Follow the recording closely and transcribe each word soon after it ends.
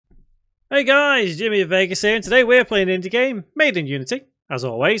Hey guys, Jimmy of Vegas here, and today we're playing an indie game made in Unity, as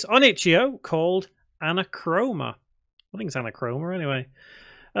always, on itch.io called Anachroma. I think it's Anachroma anyway.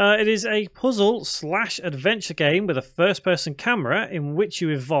 It is a puzzle/adventure game with a first-person camera in which you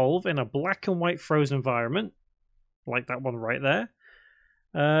evolve in a black and white frozen environment, like that one right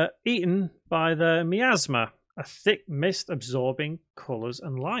there, eaten by the miasma, a thick mist absorbing colours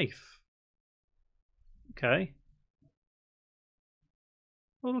and life. Okay.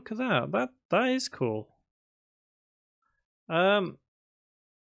 Oh, look at that. That is cool.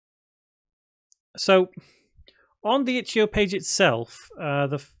 So on the itch.io page itself,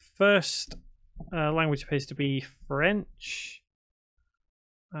 the first language appears to be French,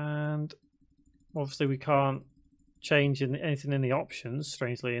 and obviously we can't change anything in the options,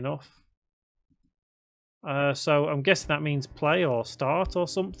 strangely enough. So I'm guessing that means play or start or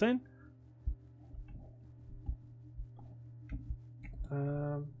something.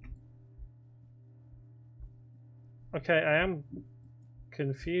 Okay, I am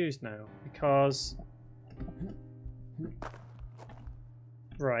confused now because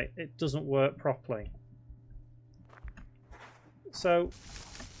right, it doesn't work properly. So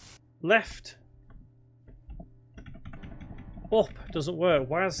left up doesn't work,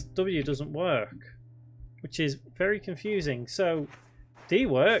 whereas W doesn't work, which is very confusing. So D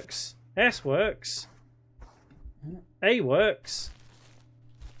works, S works, A works.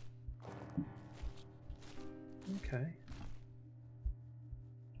 Okay.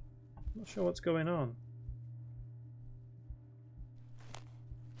 Not sure what's going on.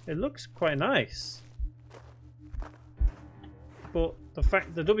 It looks quite nice, but the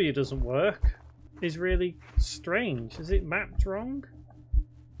fact the W doesn't work is really strange. Is it mapped wrong?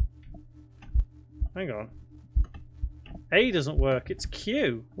 Hang on. A doesn't work, it's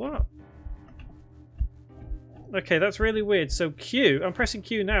Q. What? Okay, that's really weird. So Q, I'm pressing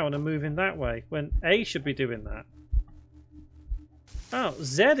Q now and I'm moving that way when A should be doing that. Oh,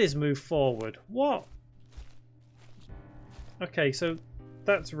 Z is moved forward. What? Okay, so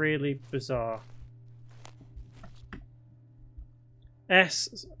that's really bizarre.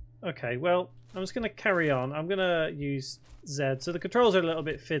 S. Okay, well, I'm just going to carry on. I'm going to use Z. So the controls are a little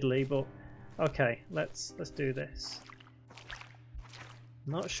bit fiddly, but okay, let's do this.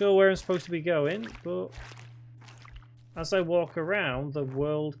 Not sure where I'm supposed to be going, but as I walk around, the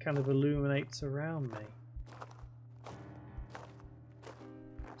world kind of illuminates around me,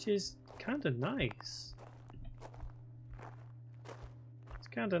 which is kind of nice. It's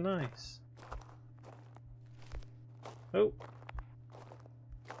kind of nice. Oh,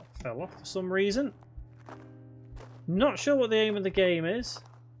 I fell off for some reason. Not sure what the aim of the game is.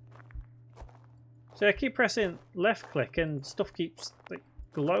 So I keep pressing left click and stuff keeps like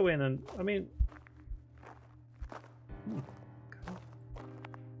glowing, and I mean,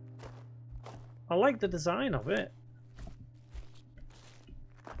 I like the design of it.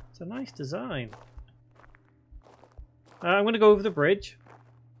 It's a nice design. I'm going to go over the bridge.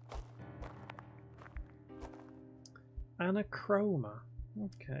 Anachroma.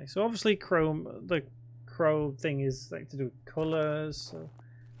 Okay, so obviously the crow thing is like to do with colours. So,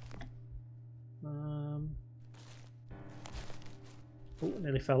 oh,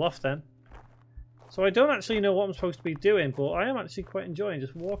 nearly fell off then. So I don't actually know what I'm supposed to be doing, but I am actually quite enjoying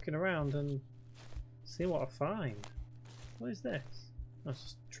just walking around and see what I find. What is this? That's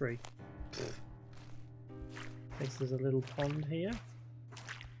just a tree. I guess there's a little pond here.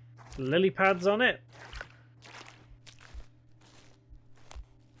 Lily pads on it.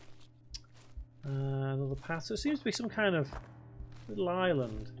 Another path. So it seems to be some kind of little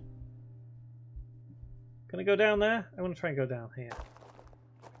island. Can I go down there? I want to try and go down here.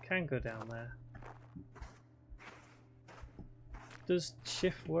 I can go down there. Does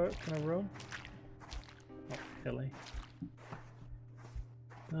shift work? Can I run? Not really.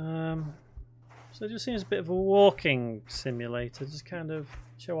 So it just seems a bit of a walking simulator. Just kind of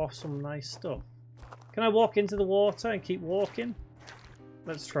show off some nice stuff. Can I walk into the water and keep walking?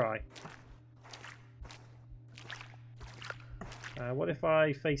 Let's try. What if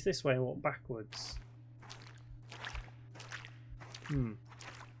I face this way and walk backwards?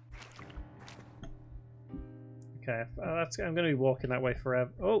 Okay, I'm going to be walking that way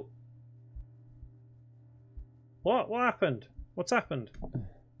forever. Oh! What? What happened? What's happened?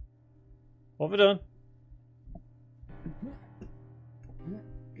 What have I done?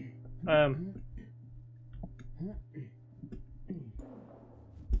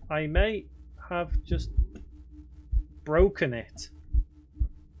 I may have just broken it.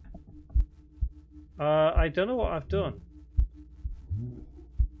 I don't know what I've done.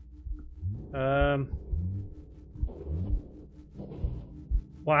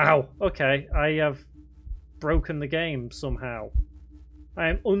 Wow, okay. I have broken the game somehow. I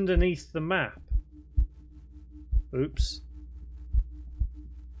am underneath the map. Oops.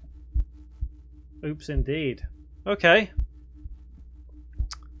 Oops, indeed. Okay.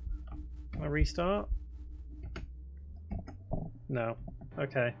 Can I restart? No.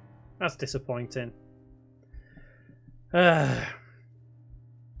 Okay. That's disappointing.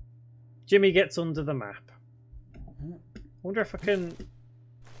 Jimmy gets under the map. I wonder if I can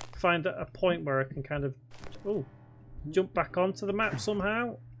find a point where I can kind of jump back onto the map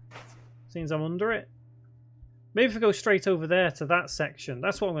somehow. Seems I'm under it. Maybe if I go straight over there to that section.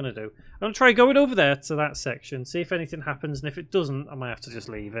 That's what I'm going to do. I'm going to try going over there to that section, see if anything happens, and if it doesn't, I might have to just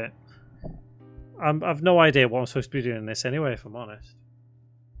leave it. I've no idea what I'm supposed to be doing in this anyway, if I'm honest.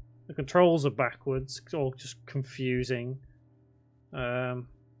 The controls are backwards. It's all just confusing. Yeah.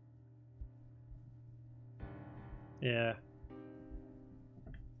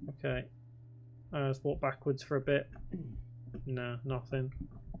 Okay. Let's walk backwards for a bit. No, nothing.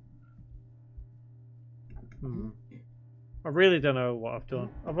 I really don't know what I've done.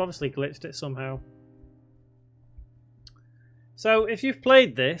 I've obviously glitched it somehow. So if you've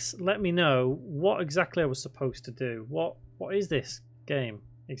played this, let me know what exactly I was supposed to do. What is this game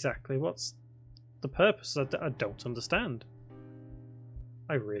exactly? What's the purpose? I don't understand.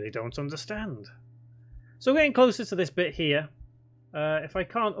 I really don't understand. So getting closer to this bit here. If I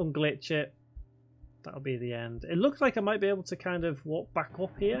can't unglitch it, that'll be the end. It looks like I might be able to kind of walk back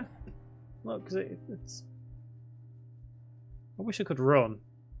up here. Look, because it's... I wish I could run.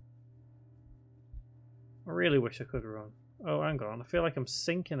 I really wish I could run. Oh, hang on. I feel like I'm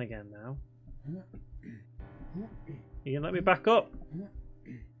sinking again now. You can let me back up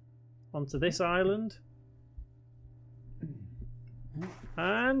onto this island.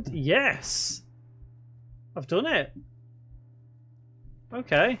 And yes! I've done it.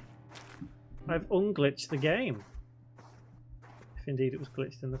 Okay. I've unglitched the game. If indeed it was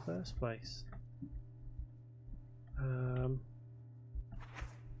glitched in the first place.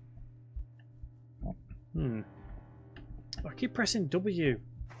 I keep pressing W.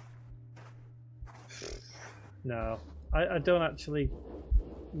 No. I don't actually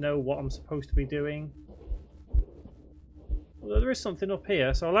know what I'm supposed to be doing. Although there is something up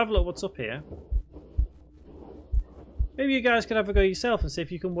here, so I'll have a look what's up here. Maybe you guys can have a go yourself and see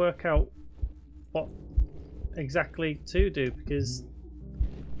if you can work out what exactly to do, because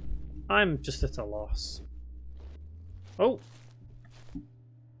I'm just at a loss. Oh!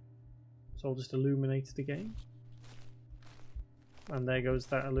 So I'll just illuminate the game. And there goes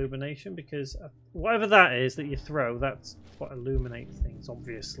that illumination, because whatever that is that you throw, that's what illuminates things,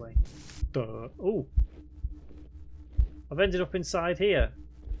 obviously. Duh. Oh! I've ended up inside here.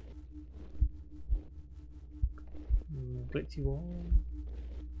 Glitchy wall.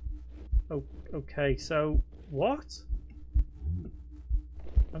 Oh, okay, so what?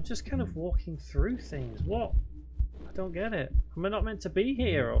 I'm just kind of walking through things. What? I don't get it. Am I not meant to be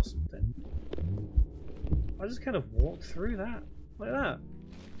here or something? I just kind of walked through that. Like that.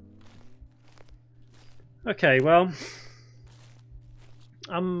 Okay, well,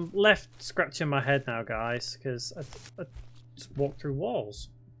 I'm left scratching my head now, guys, because I just walked through walls.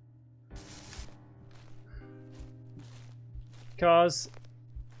 Because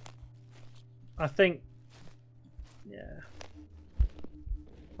I think, yeah,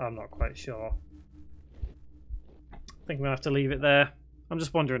 I'm not quite sure. I think I'm going to have to leave it there. I'm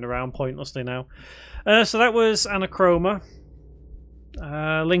just wandering around pointlessly now. So that was Anachroma.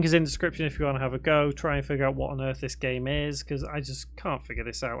 Link is in the description if you want to have a go. Try and figure out what on earth this game is, because I just can't figure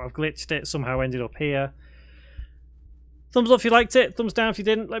this out. I've glitched it, somehow ended up here. Thumbs up if you liked it, thumbs down if you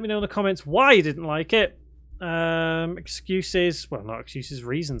didn't. Let me know in the comments why you didn't like it. Excuses, well, not excuses,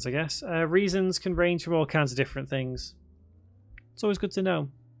 reasons, I guess. Reasons can range from all kinds of different things. It's always good to know.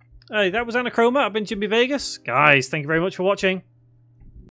 Hey, that was Anachroma. I've been Jimmy Vegas. Guys, thank you very much for watching.